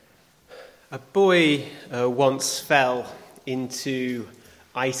A boy once fell into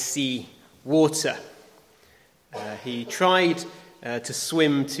icy water. He tried to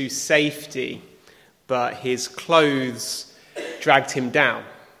swim to safety, but his clothes dragged him down.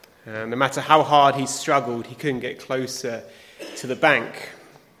 No matter how hard he struggled, he couldn't get closer to the bank.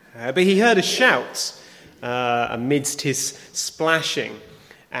 But he heard a shout amidst his splashing,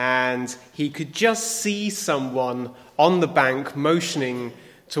 and he could just see someone on the bank motioning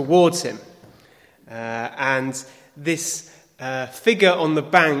towards him. And this figure on the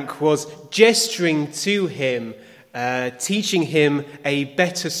bank was gesturing to him, teaching him a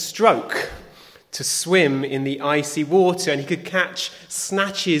better stroke to swim in the icy water, and he could catch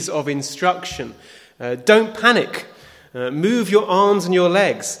snatches of instruction. Don't panic. Move your arms and your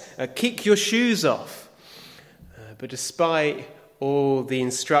legs. Kick your shoes off. But despite all the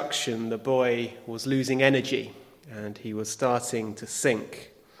instruction, the boy was losing energy, and he was starting to sink.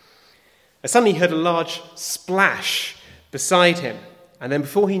 Suddenly he heard a large splash beside him, and then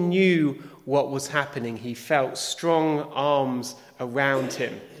before he knew what was happening, he felt strong arms around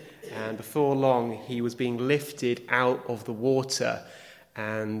him, and before long he was being lifted out of the water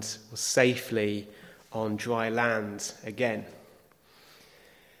and was safely on dry land again.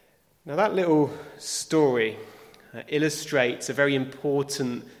 Now that little story illustrates a very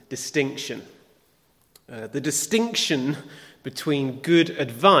important distinction. The distinction between good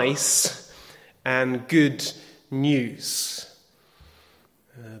advice and good news.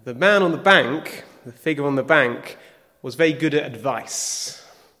 The man on the bank, the figure on the bank, was very good at advice.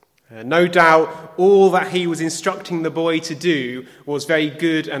 No doubt all that he was instructing the boy to do was very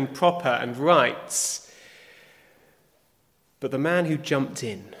good and proper and right. But the man who jumped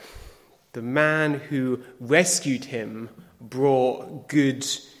in, the man who rescued him, brought good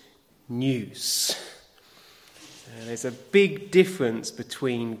news. There's a big difference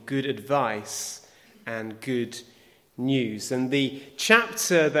between good advice and good news. And the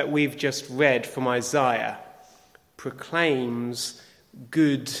chapter that we've just read from Isaiah proclaims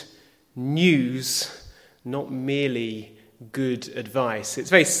good news, not merely good advice. It's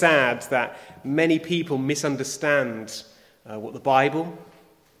very sad that many people misunderstand what the Bible,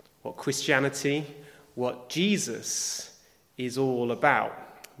 what Christianity, what Jesus is all about.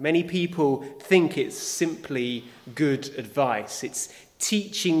 Many people think it's simply good advice. It's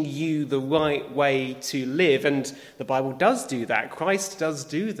teaching you the right way to live, and the Bible does do that. Christ does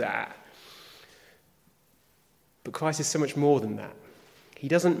do that. But Christ is so much more than that. He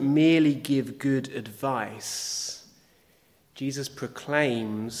doesn't merely give good advice. Jesus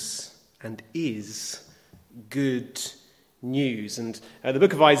proclaims and is good news. And the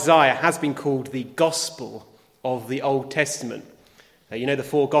book of Isaiah has been called the Gospel of the Old Testament. You know the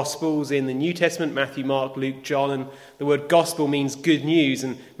four Gospels in the New Testament, Matthew, Mark, Luke, John, and the word gospel means good news,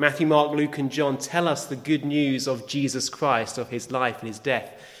 and Matthew, Mark, Luke, and John tell us the good news of Jesus Christ, of his life and his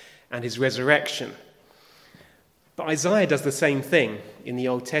death and his resurrection. But Isaiah does the same thing in the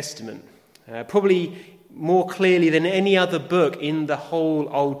Old Testament, probably more clearly than any other book in the whole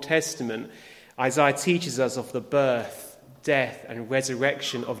Old Testament. Isaiah teaches us of the birth, death and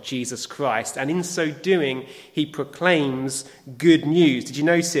resurrection of Jesus Christ, and in so doing he proclaims good news. Did you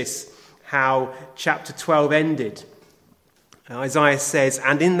notice how chapter 12 ended? Isaiah says,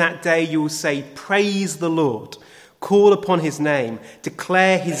 "And in that day you will say, praise the Lord, call upon his name,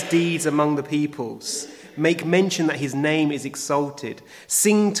 declare his deeds among the peoples, make mention that his name is exalted.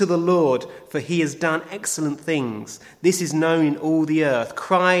 Sing to the Lord, for he has done excellent things. This is known in all the earth.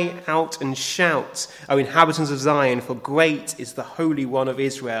 Cry out and shout, O inhabitants of Zion, for great is the Holy One of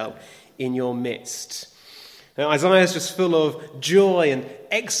Israel in your midst." Now, Isaiah is just full of joy and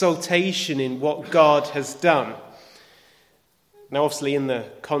exultation in what God has done. Now, obviously, in the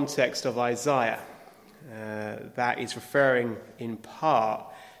context of Isaiah, that is referring in part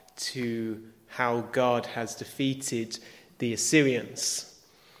to how God has defeated the Assyrians.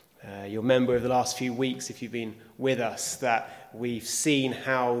 You'll remember over the last few weeks, if you've been with us, that we've seen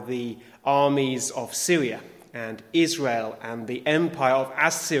how the armies of Syria and Israel and the empire of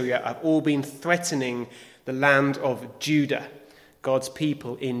Assyria have all been threatening the land of Judah, God's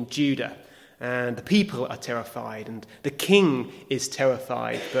people in Judah. And the people are terrified, and the king is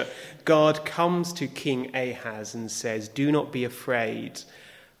terrified. But God comes to King Ahaz and says, "Do not be afraid,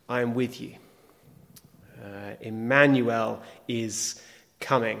 I am with you." Emmanuel is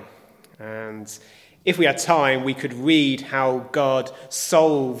coming. And if we had time, we could read how God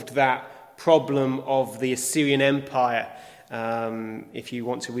solved that problem of the Assyrian Empire. If you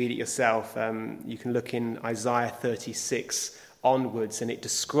want to read it yourself, you can look in Isaiah 36 onwards, and it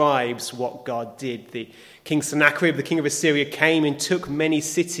describes what God did. The King Sennacherib, the king of Assyria, came and took many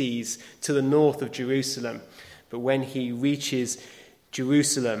cities to the north of Jerusalem. But when he reaches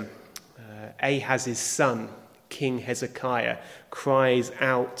Jerusalem, Ahaz's son, King Hezekiah, cries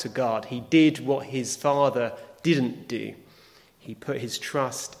out to God. He did what his father didn't do. He put his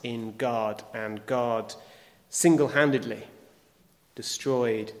trust in God, and God single-handedly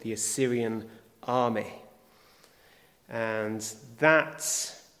destroyed the Assyrian army. And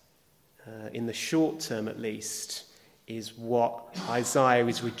that, in the short term at least, is what Isaiah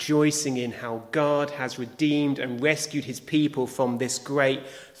is rejoicing in, how God has redeemed and rescued his people from this great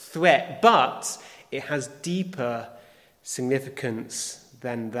threat. But it has deeper significance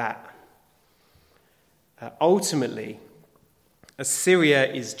than that. Ultimately,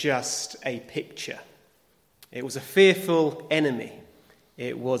 Assyria is just a picture. It was a fearful enemy.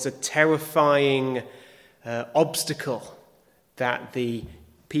 It was a terrifying obstacle that the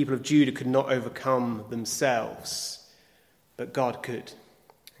people of Judah could not overcome themselves. But God could.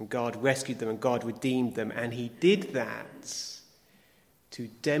 And God rescued them and God redeemed them. And he did that to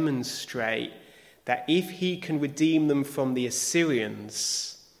demonstrate that if he can redeem them from the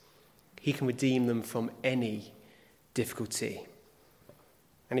Assyrians, he can redeem them from any difficulty.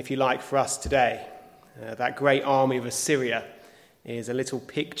 And if you like, for us today, that great army of Assyria is a little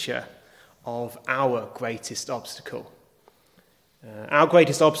picture of our greatest obstacle. Our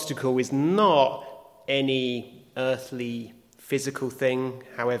greatest obstacle is not any earthly physical thing,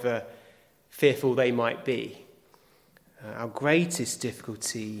 however fearful they might be. Our greatest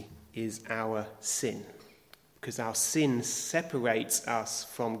difficulty is our sin, because our sin separates us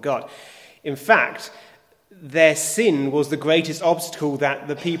from God. In fact, their sin was the greatest obstacle that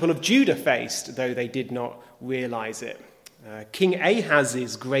the people of Judah faced, though they did not realize it. King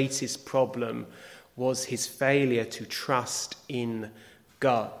Ahaz's greatest problem was his failure to trust in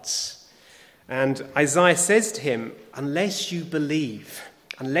God. And Isaiah says to him, unless you believe,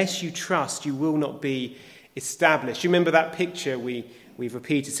 unless you trust, you will not be established. You remember that picture we've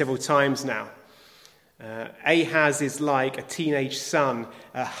repeated several times now. Ahaz is like a teenage son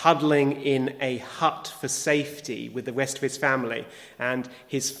huddling in a hut for safety with the rest of his family. And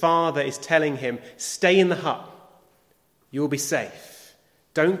his father is telling him, stay in the hut. You'll be safe.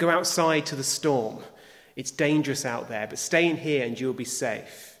 Don't go outside to the storm. It's dangerous out there, but stay in here and you'll be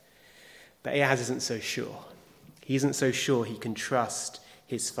safe. But Ahaz isn't so sure. He isn't so sure he can trust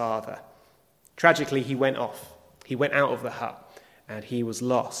his father. Tragically, he went off. He went out of the hut and he was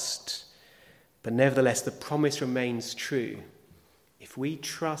lost. But nevertheless, the promise remains true. If we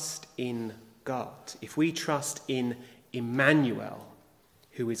trust in God, if we trust in Emmanuel,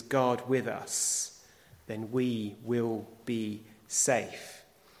 who is God with us, then we will be safe.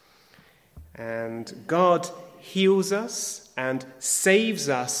 And God heals us and saves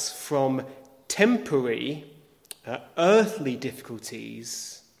us from temporary, earthly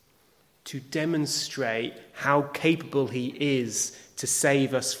difficulties to demonstrate how capable he is to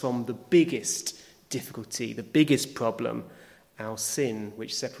save us from the biggest difficulty, the biggest problem, our sin,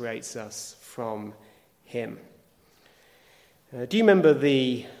 which separates us from him. Do you remember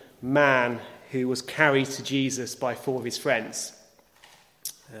the man who was carried to Jesus by 4 of his friends?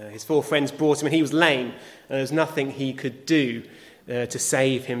 His 4 friends brought him, and he was lame, and there was nothing he could do to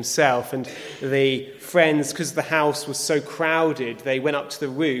save himself. And the friends, because the house was so crowded, they went up to the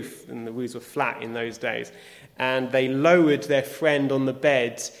roof, and the roofs were flat in those days, and they lowered their friend on the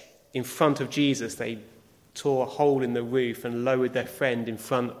bed in front of Jesus. They tore a hole in the roof and lowered their friend in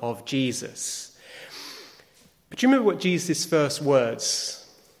front of Jesus. But do you remember what Jesus' first words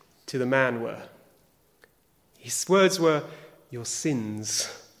to the man were? His words were, your sins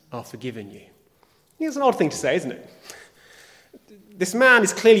are forgiven you. It's an odd thing to say, isn't it? This man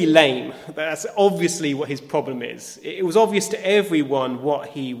is clearly lame. That's obviously what his problem is. It was obvious to everyone what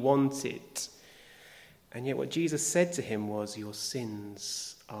he wanted. And yet what Jesus said to him was, your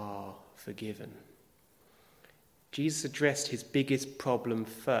sins are forgiven. Jesus addressed his biggest problem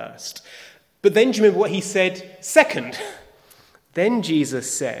first. But then do you remember what he said second? Then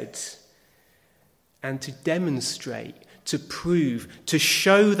Jesus said, and to demonstrate, to prove, to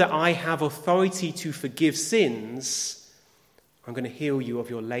show that I have authority to forgive sins, I'm going to heal you of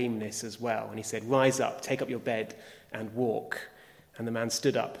your lameness as well. And he said, rise up, take up your bed and walk. And the man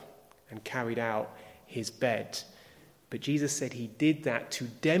stood up and carried out his bed. But Jesus said he did that to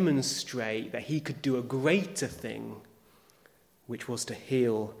demonstrate that he could do a greater thing, which was to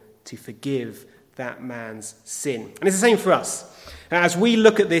heal, to forgive that man's sin. And it's the same for us. As we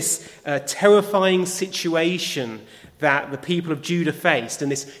look at this terrifying situation that the people of Judah faced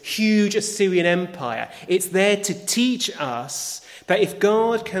and this huge Assyrian empire, it's there to teach us that if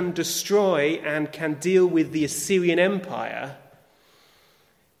God can destroy and can deal with the Assyrian empire,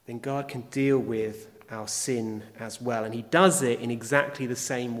 then God can deal with our sin as well. And he does it in exactly the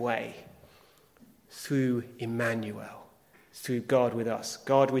same way, through Emmanuel, through God with us.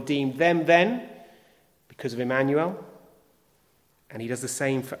 God redeemed them then because of Emmanuel, and he does the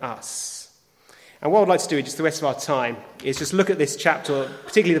same for us. And what I'd like to do, just the rest of our time, is just look at this chapter,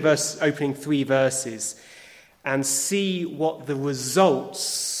 particularly the opening 3 verses, and see what the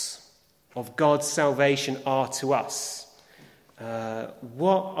results of God's salvation are to us.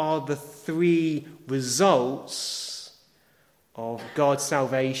 What are the 3 results of God's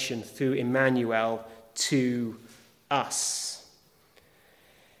salvation through Emmanuel to us?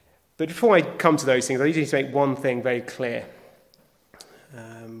 But before I come to those things, I need to make one thing very clear.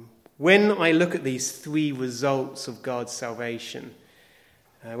 When I look at these 3 results of God's salvation,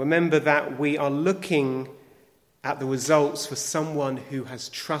 remember that we are looking at the results for someone who has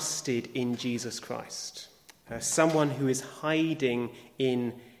trusted in Jesus Christ, someone who is hiding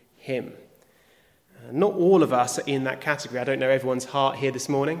in him. Not all of us are in that category. I don't know everyone's heart here this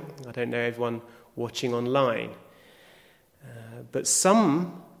morning. I don't know everyone watching online. But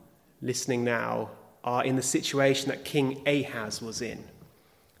some listening now are in the situation that King Ahaz was in.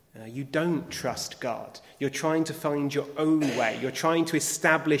 You don't trust God. You're trying to find your own way. You're trying to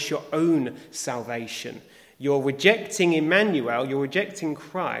establish your own salvation. You're rejecting Emmanuel. You're rejecting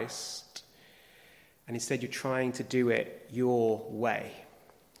Christ. And instead you're trying to do it your way.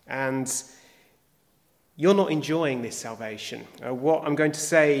 And you're not enjoying this salvation. What I'm going to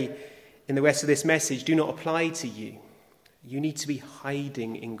say in the rest of this message do not apply to you. You need to be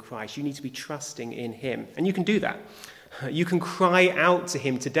hiding in Christ. You need to be trusting in him. And you can do that. You can cry out to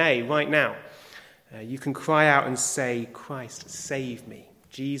him today, right now. You can cry out and say, Christ, save me.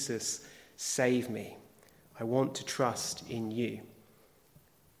 Jesus, save me. I want to trust in you.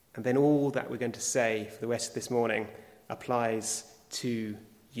 And then all that we're going to say for the rest of this morning applies to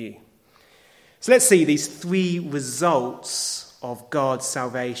you. So let's see these 3 results of God's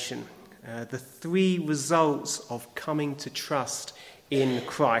salvation. The 3 results of coming to trust in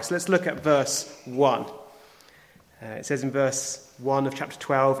Christ. Let's look at verse 1. It says in verse 1 of chapter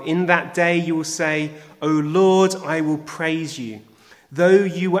 12, "In that day you will say, O Lord, I will praise you. Though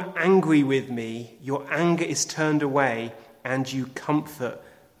you were angry with me, your anger is turned away, and you comfort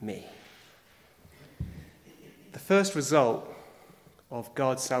me." The first result of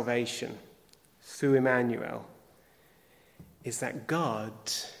God's salvation through Emmanuel is that God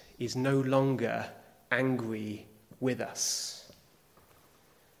is no longer angry with us.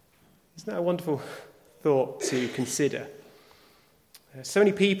 Isn't that a wonderful thought to consider? So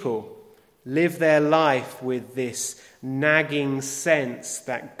many people live their life with this nagging sense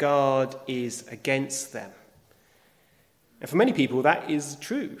that God is against them. And for many people that is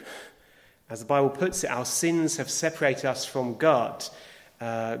true. As the Bible puts it, our sins have separated us from God.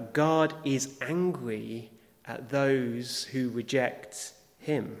 God is angry at those who reject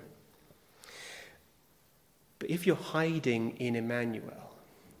him. But if you're hiding in Emmanuel,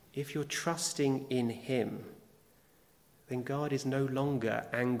 if you're trusting in him, then God is no longer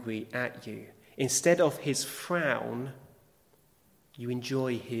angry at you. Instead of his frown, you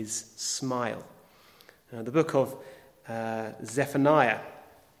enjoy his smile. The book of Zephaniah,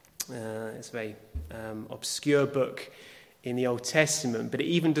 it's a very obscure book in the Old Testament, but it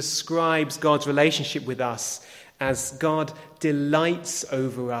even describes God's relationship with us as God delights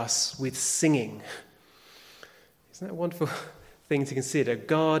over us with singing. Isn't that a wonderful thing to consider?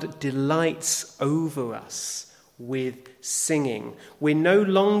 God delights over us with singing. We're no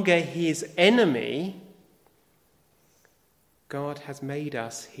longer his enemy. God has made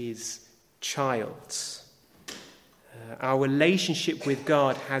us his child. Our relationship with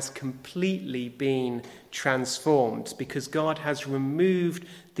God has completely been transformed because God has removed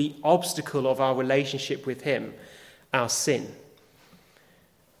the obstacle of our relationship with him, our sin.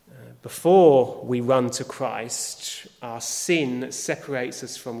 Before we run to Christ, our sin separates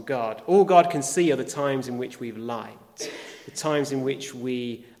us from God. All God can see are the times in which we've lied, the times in which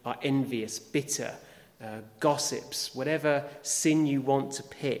we are envious, bitter, gossips, whatever sin you want to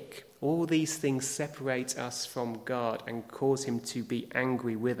pick. All these things separate us from God and cause him to be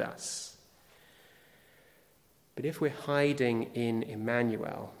angry with us. But if we're hiding in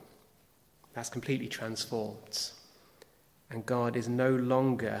Emmanuel, that's completely transformed. And God is no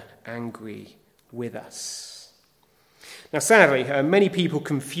longer angry with us. Now, sadly, many people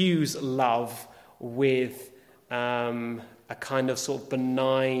confuse love with a kind of sort of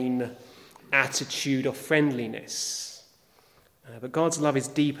benign attitude of friendliness. But God's love is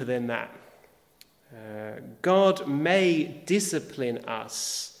deeper than that. God may discipline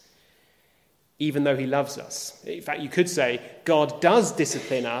us even though he loves us. In fact, you could say God does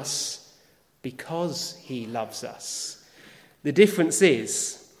discipline us because he loves us. The difference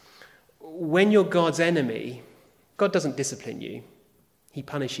is, when you're God's enemy, God doesn't discipline you, he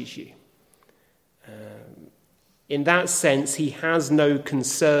punishes you. In that sense, he has no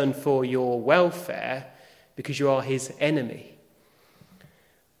concern for your welfare because you are his enemy.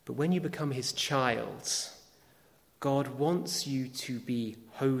 But when you become his child, God wants you to be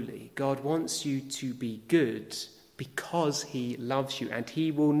holy. God wants you to be good because he loves you, and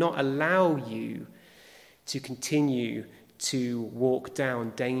he will not allow you to continue to walk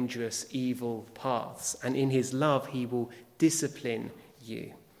down dangerous, evil paths. And in his love, he will discipline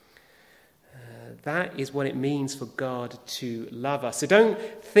you. That is what it means for God to love us. So don't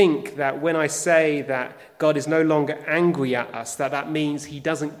think that when I say that God is no longer angry at us, that means he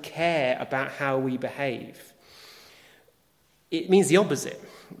doesn't care about how we behave. It means the opposite.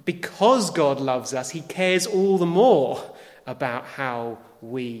 Because God loves us, he cares all the more about how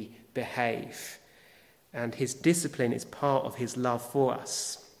we behave. And his discipline is part of his love for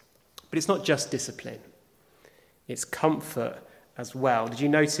us. But it's not just discipline. It's comfort as well. Did you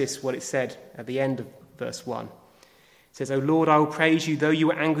notice what it said at the end of verse 1? It says, "O Lord, I will praise you. Though you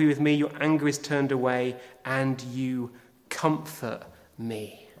were angry with me, your anger is turned away, and you comfort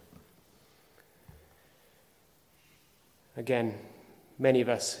me." Again, many of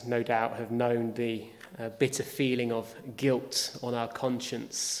us, no doubt, have known the bitter feeling of guilt on our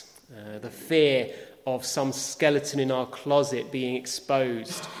conscience, the fear of some skeleton in our closet being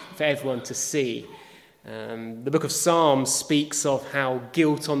exposed for everyone to see. The book of Psalms speaks of how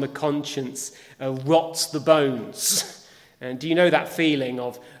guilt on the conscience rots the bones. And do you know that feeling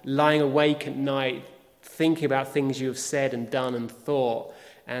of lying awake at night, thinking about things you have said and done and thought,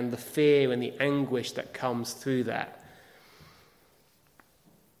 and the fear and the anguish that comes through that?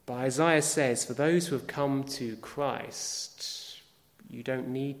 But Isaiah says, for those who have come to Christ, you don't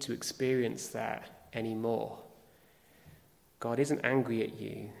need to experience that anymore. God isn't angry at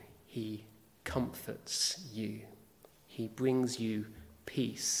you. He comforts you. He brings you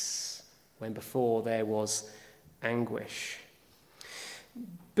peace when before there was anguish.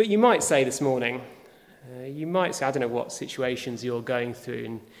 But you might say this morning, I don't know what situations you're going through,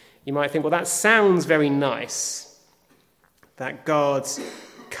 and you might think, well, that sounds very nice, that God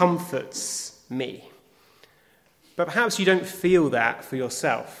comforts me. But perhaps you don't feel that for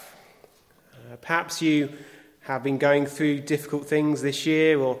yourself. Perhaps you have been going through difficult things this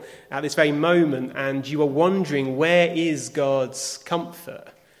year or at this very moment, and you are wondering, where is God's comfort?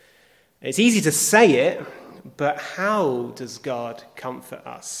 It's easy to say it, but how does God comfort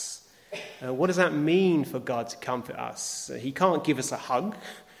us? What does that mean for God to comfort us? He can't give us a hug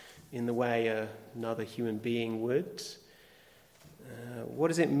in the way another human being would. What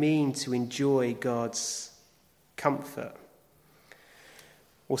does it mean to enjoy God's comfort?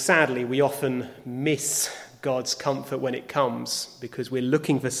 Well, sadly, we often miss God's comfort when it comes because we're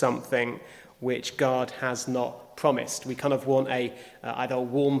looking for something which God has not promised. We kind of want either a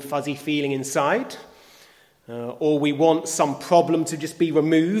warm, fuzzy feeling inside, or we want some problem to just be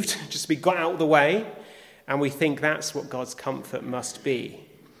removed, just be got out of the way, and we think that's what God's comfort must be.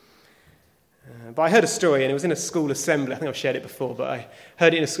 But I heard a story, and it was in a school assembly. I think I've shared it before, but I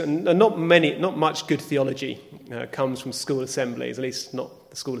heard it in a school. Not much good theology comes from school assemblies, at least not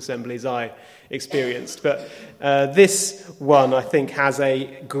the school assemblies I experienced. But this one, I think, has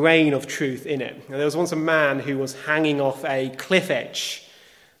a grain of truth in it. Now, there was once a man who was hanging off a cliff edge.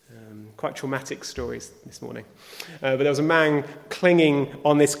 Quite traumatic stories this morning. But there was a man clinging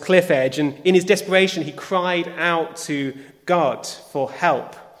on this cliff edge, and in his desperation, he cried out to God for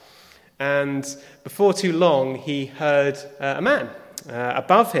help. And before too long, he heard a man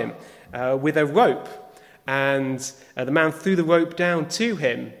above him with a rope. And the man threw the rope down to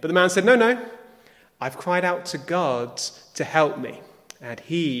him. But the man said, no, I've cried out to God to help me, and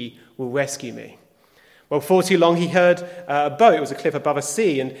he will rescue me. Well, before too long, he heard a boat. It was a cliff above a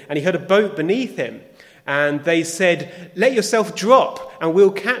sea, and he heard a boat beneath him. And they said, let yourself drop, and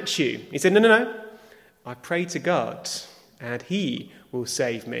we'll catch you. He said, no, I pray to God, and he will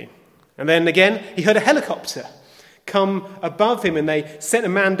save me. And then again, he heard a helicopter come above him, and they sent a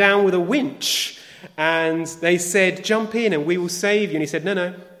man down with a winch. And they said, jump in and we will save you. And he said,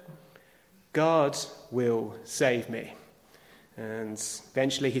 no, God will save me. And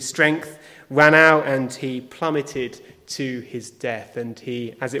eventually his strength ran out and he plummeted to his death. And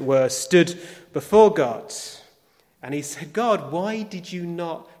he, as it were, stood before God. And he said, God, why did you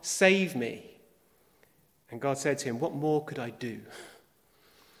not save me? And God said to him, what more could I do?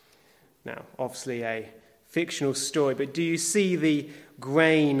 Now, obviously a fictional story, but do you see the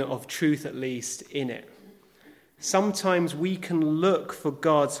grain of truth at least in it? Sometimes we can look for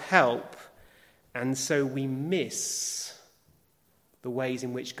God's help, and so we miss the ways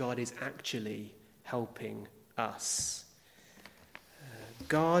in which God is actually helping us.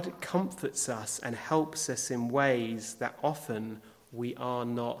 God comforts us and helps us in ways that often we are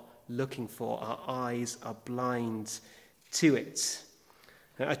not looking for. Our eyes are blind to it.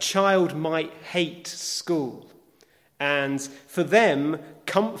 A child might hate school, and for them,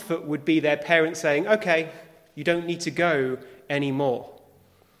 comfort would be their parents saying, okay, you don't need to go anymore.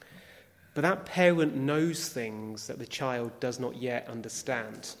 But that parent knows things that the child does not yet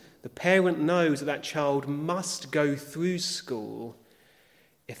understand. The parent knows that that child must go through school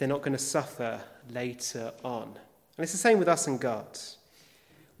if they're not going to suffer later on. And it's the same with us and God.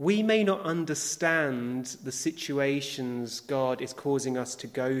 We may not understand the situations God is causing us to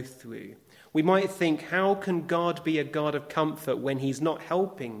go through. We might think, how can God be a God of comfort when he's not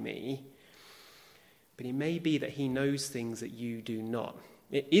helping me? But it may be that he knows things that you do not.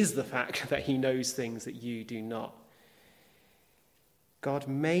 It is the fact that he knows things that you do not. God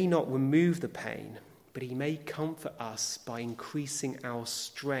may not remove the pain, but he may comfort us by increasing our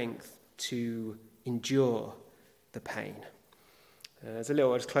strength to endure the pain. I'll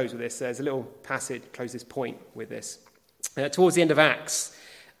just close with this. There's a little passage, close this point with this. Towards the end of Acts,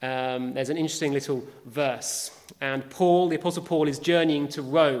 there's an interesting little verse. And Paul, the Apostle Paul, is journeying to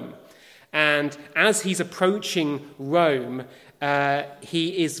Rome. And as he's approaching Rome,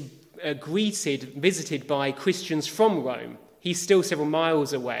 he is visited by Christians from Rome. He's still several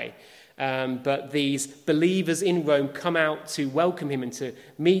miles away. But these believers in Rome come out to welcome him and to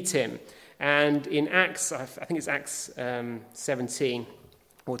meet him. And in Acts, I think it's Acts 17,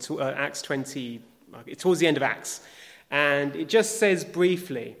 or Acts 20, towards the end of Acts. And it just says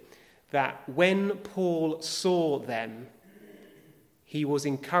briefly that when Paul saw them, he was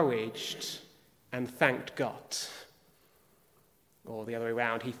encouraged and thanked God. Or the other way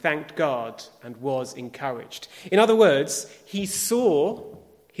around, he thanked God and was encouraged. In other words, he saw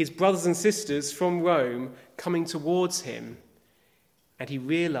his brothers and sisters from Rome coming towards him, and he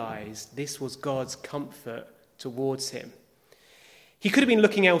realized this was God's comfort towards him. He could have been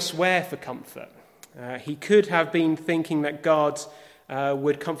looking elsewhere for comfort. He could have been thinking that God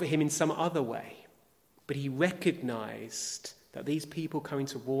would comfort him in some other way. But he recognized that these people coming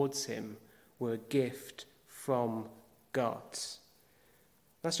towards him were a gift from God.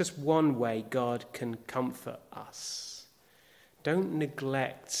 That's just one way God can comfort us. Don't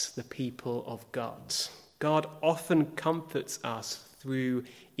neglect the people of God. God often comforts us through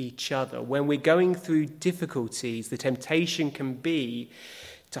each other. When we're going through difficulties, the temptation can be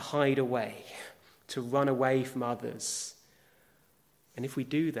to hide away, to run away from others. And if we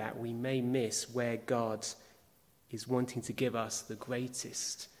do that, we may miss where God is wanting to give us the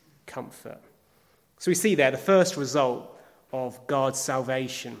greatest comfort. So we see there the first result of God's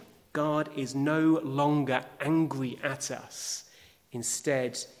salvation. God is no longer angry at us.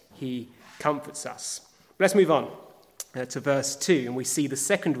 Instead, he comforts us. Let's move on to verse 2, and we see the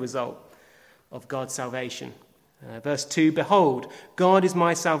second result of God's salvation. Verse 2, behold, God is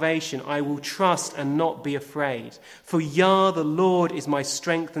my salvation. I will trust and not be afraid. For Yah, the Lord, is my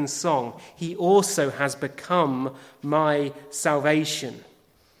strength and song. He also has become my salvation.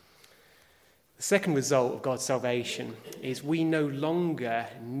 The second result of God's salvation is we no longer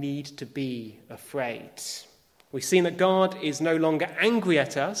need to be afraid. We've seen that God is no longer angry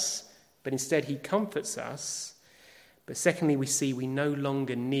at us, but instead he comforts us. But secondly, we see we no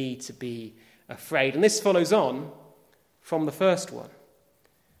longer need to be afraid. And this follows on from the first one.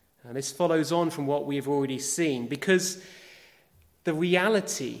 And this follows on from what we've already seen, because the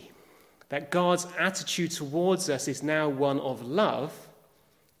reality that God's attitude towards us is now one of love.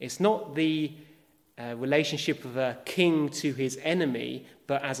 It's not the relationship of a king to his enemy,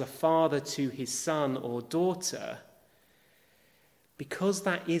 but as a father to his son or daughter. Because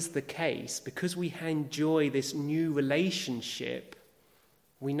that is the case, because we enjoy this new relationship,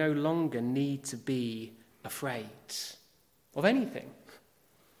 we no longer need to be afraid of anything.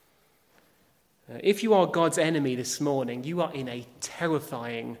 If you are God's enemy this morning, you are in a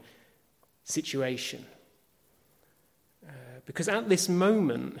terrifying situation. Because at this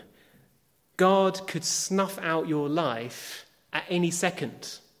moment, God could snuff out your life at any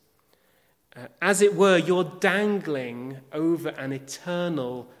second. As it were, you're dangling over an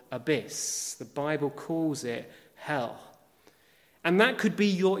eternal abyss. The Bible calls it hell. And that could be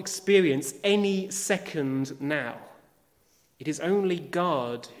your experience any second now. It is only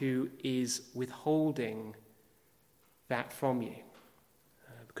God who is withholding that from you,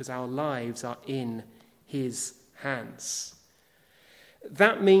 because our lives are in his hands.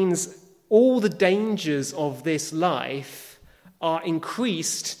 That means all the dangers of this life are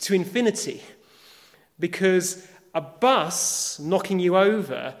increased to infinity, because a bus knocking you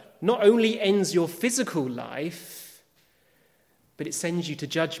over not only ends your physical life, but it sends you to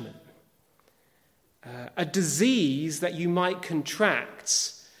judgment. A disease that you might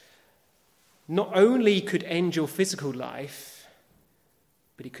contract not only could end your physical life,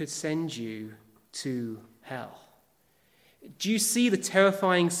 but it could send you to hell. Do you see the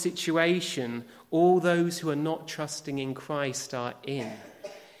terrifying situation all those who are not trusting in Christ are in?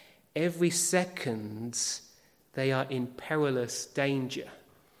 Every second they are in perilous danger.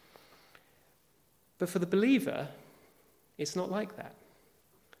 But for the believer, it's not like that.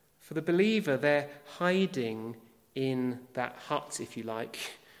 For the believer, they're hiding in that hut, if you like,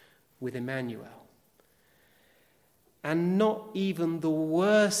 with Emmanuel. And not even the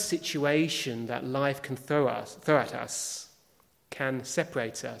worst situation that life can throw at us can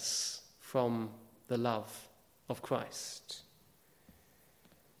separate us from the love of Christ.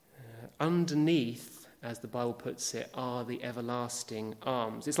 Underneath, as the Bible puts it, are the everlasting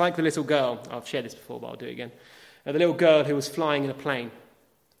arms. It's like the little girl, I've shared this before, but I'll do it again. The little girl who was flying in a plane.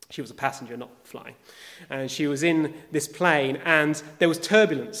 She was a passenger, not flying. And she was in this plane, and there was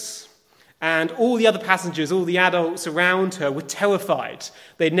turbulence. And all the other passengers, all the adults around her were terrified.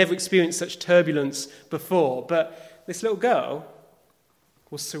 They'd never experienced such turbulence before. But this little girl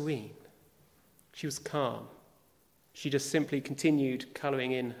was serene. She was calm. She just simply continued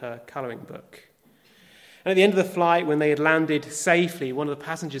colouring in her colouring book. And at the end of the flight, when they had landed safely, one of the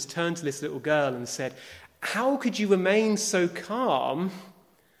passengers turned to this little girl and said, "How could you remain so calm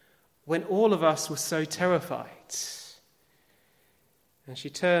when all of us were so terrified?" And she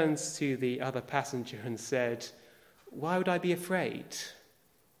turns to the other passenger and said, "Why would I be afraid?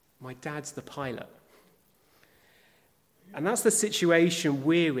 My dad's the pilot." And that's the situation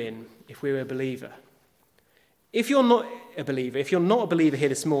we're in if we're a believer. If you're not a believer here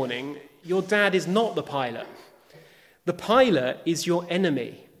this morning, your dad is not the pilot. The pilot is your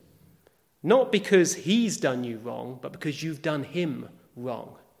enemy, not because he's done you wrong, but because you've done him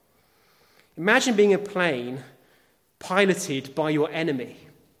wrong. Imagine being a plane piloted by your enemy.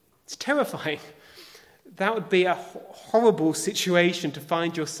 It's terrifying. That would be a horrible situation to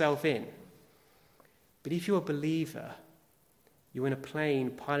find yourself in. But if you're a believer, you're in a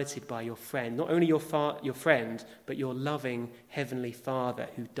plane piloted by your friend, not only your friend, but your loving Heavenly Father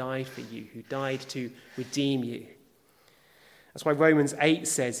who died for you, who died to redeem you. That's why Romans 8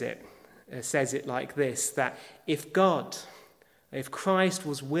 says it like this, that if Christ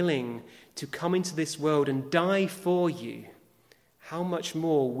was willing to come into this world and die for you, how much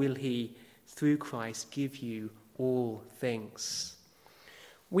more will he, through Christ, give you all things?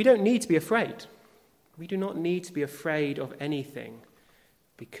 We don't need to be afraid. We do not need to be afraid of anything,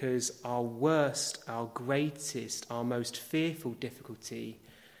 because our worst, our greatest, our most fearful difficulty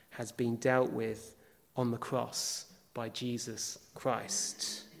has been dealt with on the cross by Jesus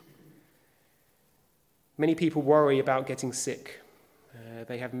Christ. Many people worry about getting sick.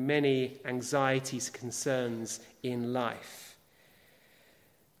 They have many anxieties, concerns in life.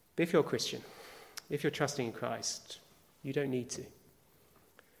 But if you're a Christian, if you're trusting in Christ, you don't need to.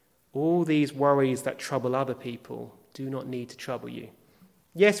 All these worries that trouble other people do not need to trouble you.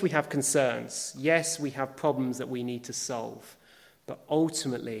 Yes, we have concerns. Yes, we have problems that we need to solve. But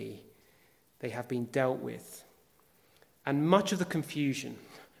ultimately, they have been dealt with. And much of the confusion,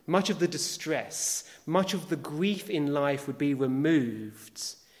 much of the distress, much of the grief in life would be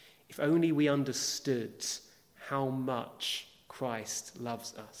removed if only we understood how much Christ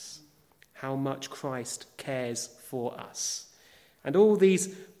loves us, how much Christ cares for us. And all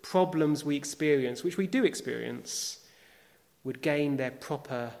these problems we experience, which we do experience, would gain their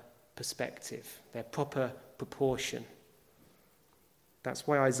proper perspective, their proper proportion. That's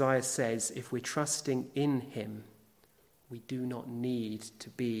why Isaiah says, if we're trusting in him, we do not need to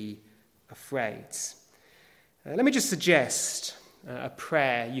be afraid. Let me just suggest a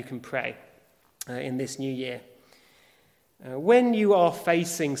prayer you can pray in this new year. When you are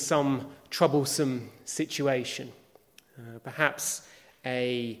facing some troublesome situation, perhaps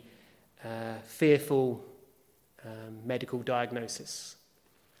a fearful medical diagnosis,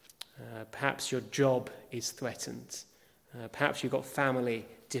 perhaps your job is threatened, perhaps you've got family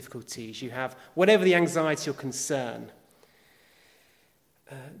difficulties, you have whatever the anxiety or concern,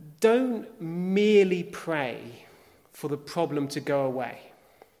 don't merely pray for the problem to go away.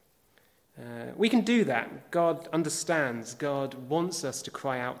 We can do that. God understands. God wants us to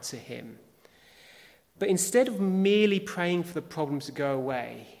cry out to him. But instead of merely praying for the problem to go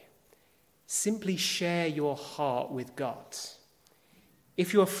away, simply share your heart with God.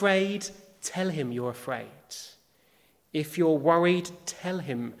 If you're afraid, tell him you're afraid. If you're worried, tell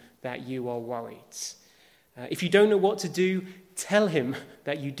him that you are worried. If you don't know what to do, tell him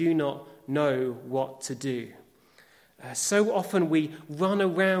that you do not know what to do. So often we run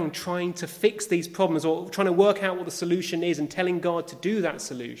around trying to fix these problems or trying to work out what the solution is and telling God to do that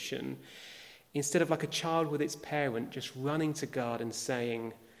solution, instead of like a child with its parent just running to God and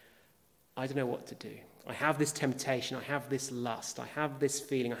saying, I don't know what to do. I have this temptation, I have this lust, I have this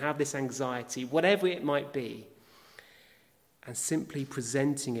feeling, I have this anxiety, whatever it might be, and simply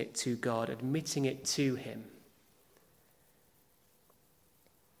presenting it to God, admitting it to him.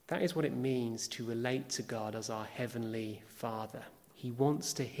 That is what it means to relate to God as our Heavenly Father. He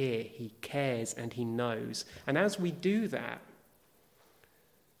wants to hear, he cares, and he knows. And as we do that,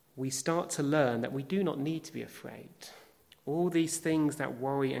 we start to learn that we do not need to be afraid. All these things that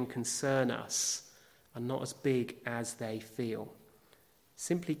worry and concern us are not as big as they feel.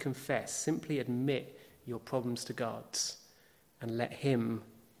 Simply confess, simply admit your problems to God, and let him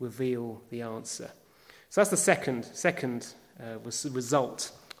reveal the answer. So that's the second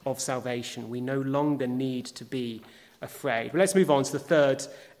result of salvation. We no longer need to be afraid. But let's move on to the third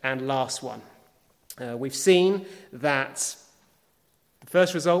and last one. We've seen that the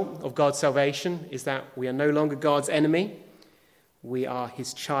first result of God's salvation is that we are no longer God's enemy. We are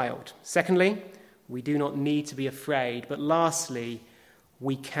his child. Secondly, we do not need to be afraid. But lastly,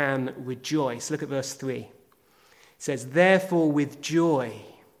 we can rejoice. Look at verse 3. It says, therefore with joy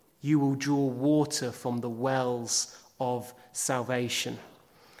you will draw water from the wells of salvation.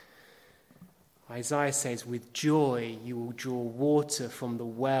 Isaiah says, with joy you will draw water from the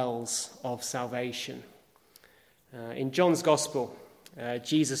wells of salvation. In John's Gospel,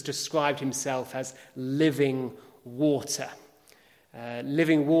 Jesus described himself as living water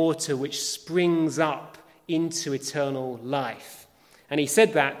which springs up into eternal life. And he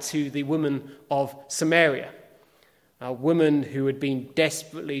said that to the woman of Samaria, a woman who had been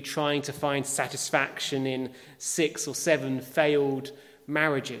desperately trying to find satisfaction in 6 or 7 failed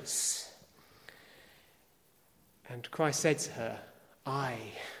marriages. And Christ said to her, I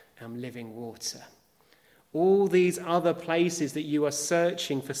am living water. All these other places that you are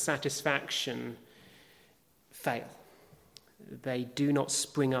searching for satisfaction fail. They do not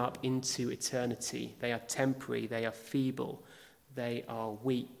spring up into eternity. They are temporary, they are feeble, they are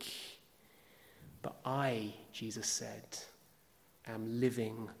weak. But I, Jesus said, am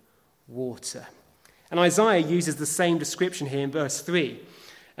living water. And Isaiah uses the same description here in verse 3.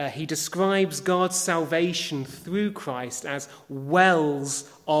 He describes God's salvation through Christ as wells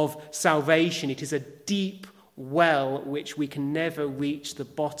of salvation. It is a deep well which we can never reach the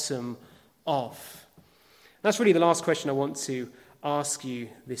bottom of. That's really the last question I want to ask you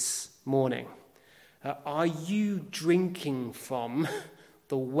this morning. Are you drinking from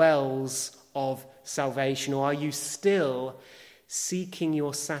the wells of salvation, or are you still seeking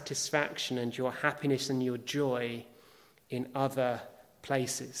your satisfaction and your happiness and your joy in other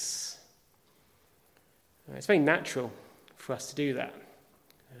places? It's very natural for us to do that.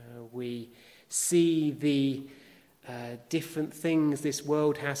 We see the different things this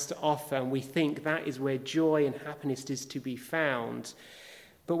world has to offer, and we think that is where joy and happiness is to be found.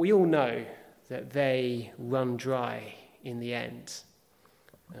 But we all know that they run dry in the end.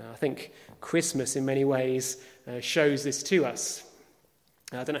 I think Christmas in many ways shows this to us.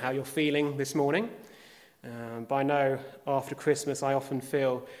 I don't know how you're feeling this morning. But I know after Christmas I often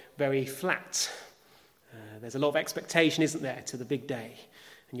feel very flat. There's a lot of expectation, isn't there, to the big day.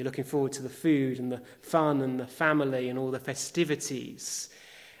 And you're looking forward to the food and the fun and the family and all the festivities.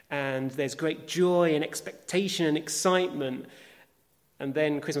 And there's great joy and expectation and excitement. And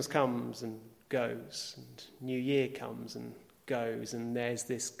then Christmas comes and goes. And New Year comes and goes. And there's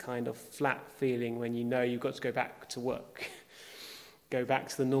this kind of flat feeling when you know you've got to go back to work. Go back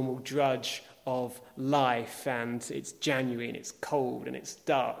to the normal drudge of life, and it's January and it's cold and it's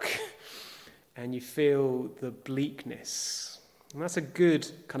dark and you feel the bleakness. And that's a good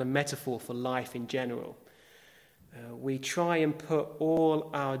kind of metaphor for life in general. We try and put all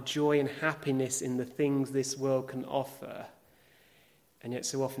our joy and happiness in the things this world can offer, and yet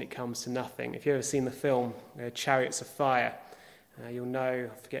so often it comes to nothing. If you've ever seen the film Chariots of Fire, you'll know,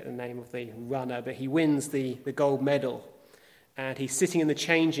 I forget the name of the runner, but he wins the gold medal. and he's sitting in the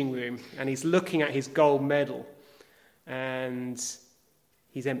changing room, and he's looking at his gold medal, and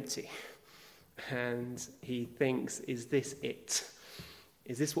he's empty. And he thinks, is this it?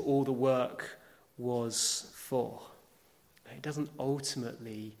 Is this what all the work was for? It doesn't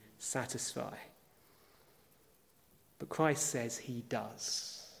ultimately satisfy. But Christ says he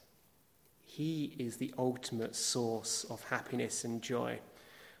does. He is the ultimate source of happiness and joy.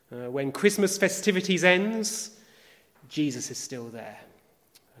 When Christmas festivities ends, Jesus is still there.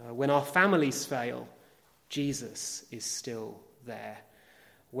 When our families fail, Jesus is still there.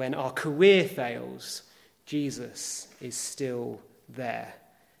 When our career fails, Jesus is still there.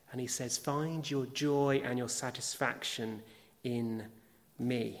 And he says, find your joy and your satisfaction in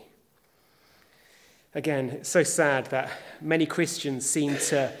me. Again, it's so sad that many Christians seem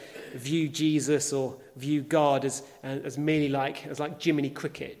to view Jesus or view God as merely like Jiminy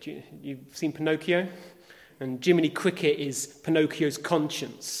Cricket. You've seen Pinocchio? And Jiminy Cricket is Pinocchio's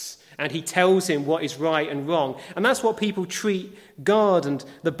conscience. And he tells him what is right and wrong. And that's what people treat God and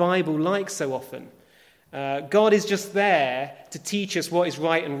the Bible like so often. God is just there to teach us what is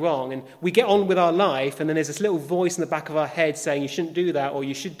right and wrong. And we get on with our life, and then there's this little voice in the back of our head saying, you shouldn't do that, or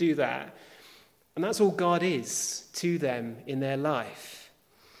you should do that. And that's all God is to them in their life.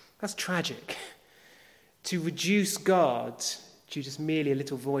 That's tragic. To reduce God to just merely a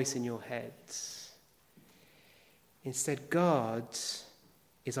little voice in your head. Instead, God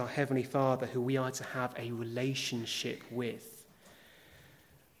is our Heavenly Father who we are to have a relationship with.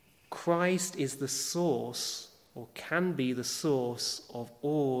 Christ is the source, or can be the source, of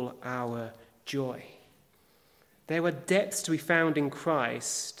all our joy. There are depths to be found in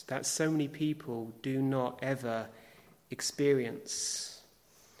Christ that so many people do not ever experience.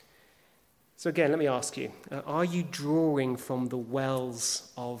 So again, let me ask you, are you drawing from the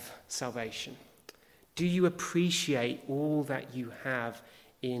wells of salvation? Do you appreciate all that you have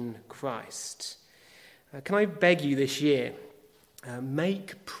in Christ? Can I beg you this year,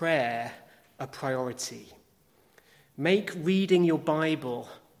 make prayer a priority. Make reading your Bible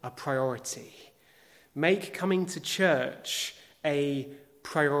a priority. Make coming to church a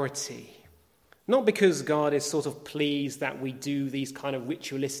priority. Not because God is sort of pleased that we do these kind of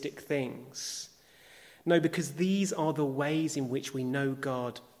ritualistic things. No, because these are the ways in which we know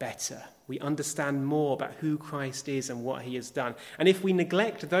God better. We understand more about who Christ is and what he has done. And if we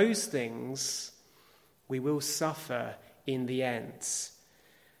neglect those things, we will suffer in the end.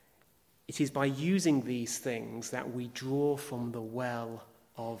 It is by using these things that we draw from the well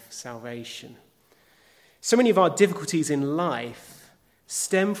of salvation. So many of our difficulties in life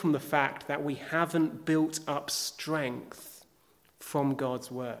stem from the fact that we haven't built up strength from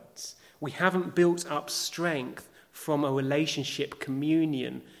God's words. We haven't built up strength from a relationship,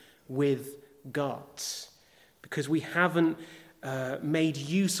 communion with God, because we haven't made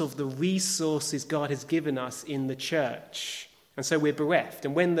use of the resources God has given us in the church. And so we're bereft.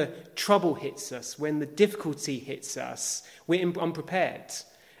 And when the trouble hits us, when the difficulty hits us, we're unprepared.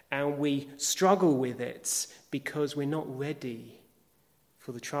 And we struggle with it because we're not ready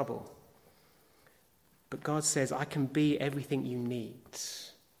for the trouble. But God says, I can be everything you need.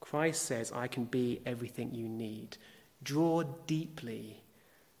 Christ says, I can be everything you need. Draw deeply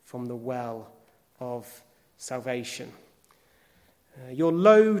from the well of salvation. Your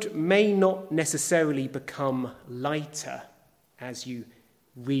load may not necessarily become lighter as you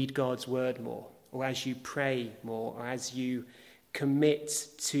read God's word more, or as you pray more, or as you commit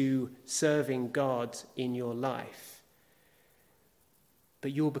to serving God in your life.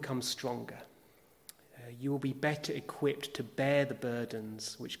 But you'll become stronger. You will be better equipped to bear the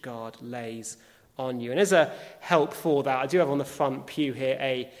burdens which God lays on you. And as a help for that, I do have on the front pew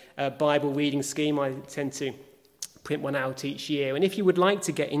here a Bible reading scheme. I tend to print one out each year. And if you would like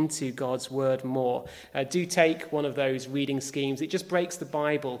to get into God's word more, do take one of those reading schemes. It just breaks the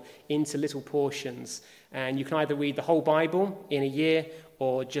Bible into little portions. And you can either read the whole Bible in a year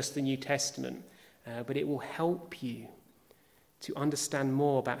or just the New Testament. But it will help you to understand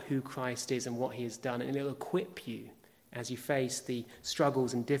more about who Christ is and what he has done. And it will equip you as you face the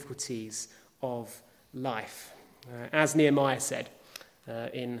struggles and difficulties of life. As Nehemiah said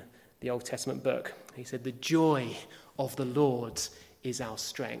in the Old Testament book, he said, the joy of the Lord is our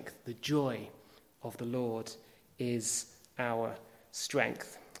strength. The joy of the Lord is our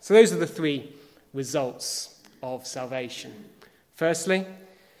strength. So those are the three results of salvation. Firstly,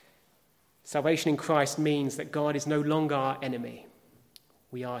 salvation in Christ means that God is no longer our enemy.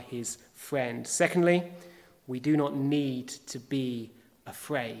 We are his friend. Secondly, we do not need to be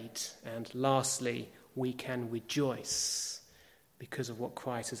afraid. And lastly, we can rejoice because of what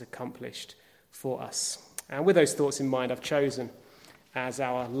Christ has accomplished for us. And with those thoughts in mind, I've chosen as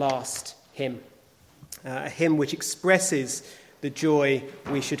our last hymn, a hymn which expresses the joy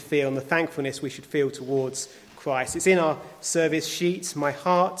we should feel and the thankfulness we should feel towards Christ. It's in our service sheet. My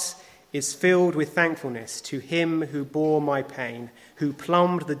heart is filled with thankfulness to him who bore my pain, who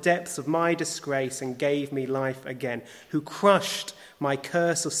plumbed the depths of my disgrace and gave me life again, who crushed my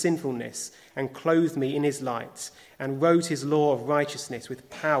curse of sinfulness and clothed me in his light, and wrote his law of righteousness with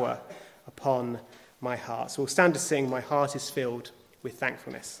power upon my heart. So we'll stand to sing, My Heart is Filled with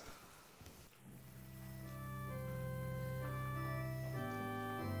Thankfulness.